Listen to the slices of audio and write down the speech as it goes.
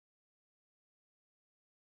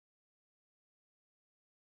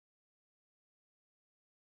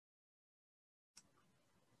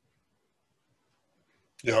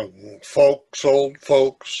Young folks, old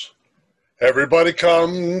folks, everybody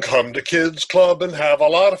come to Kids Club and have a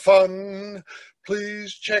lot of fun.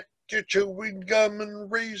 Please check your chewing gum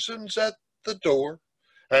and raisins at the door,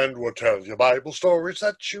 and we'll tell you Bible stories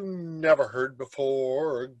that you never heard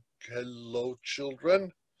before. Hello,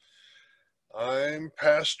 children. I'm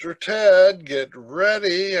Pastor Ted. Get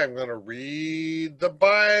ready. I'm going to read the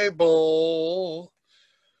Bible.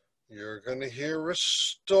 You're going to hear a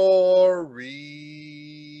story.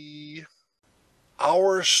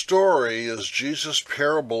 Our story is Jesus'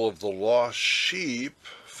 parable of the lost sheep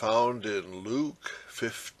found in Luke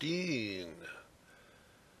 15.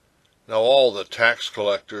 Now all the tax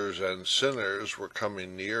collectors and sinners were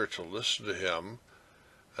coming near to listen to him,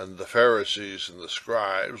 and the Pharisees and the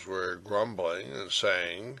scribes were grumbling and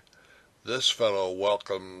saying, "This fellow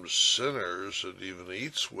welcomes sinners and even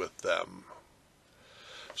eats with them."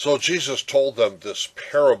 So Jesus told them this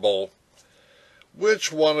parable.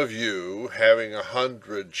 Which one of you, having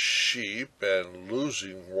 100 sheep and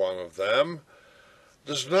losing one of them,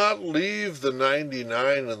 does not leave the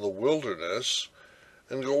 99 in the wilderness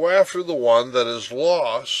and go after the one that is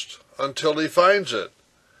lost until he finds it?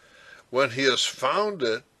 When he has found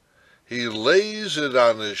it, he lays it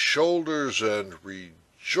on his shoulders and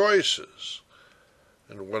rejoices.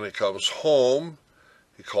 And when he comes home,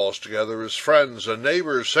 he calls together his friends and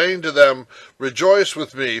neighbors, saying to them, "Rejoice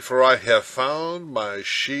with me, for I have found my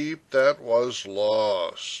sheep that was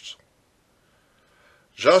lost."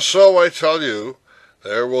 Just so, I tell you,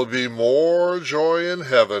 there will be more joy in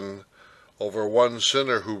heaven over one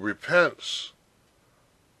sinner who repents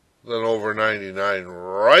than over 99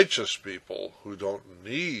 righteous people who don't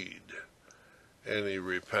need any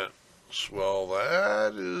repentance. Well,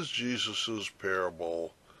 that is Jesus'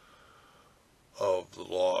 parable of the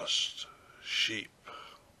lost sheep.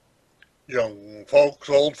 Young folks,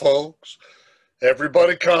 old folks,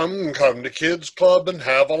 everybody come to Kids Club and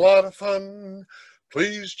have a lot of fun.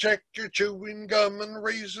 Please check your chewing gum and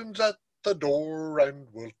raisins at the door,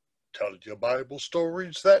 and we'll tell you Bible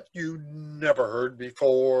stories that you never heard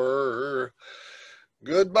before.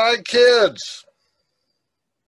 Goodbye, kids.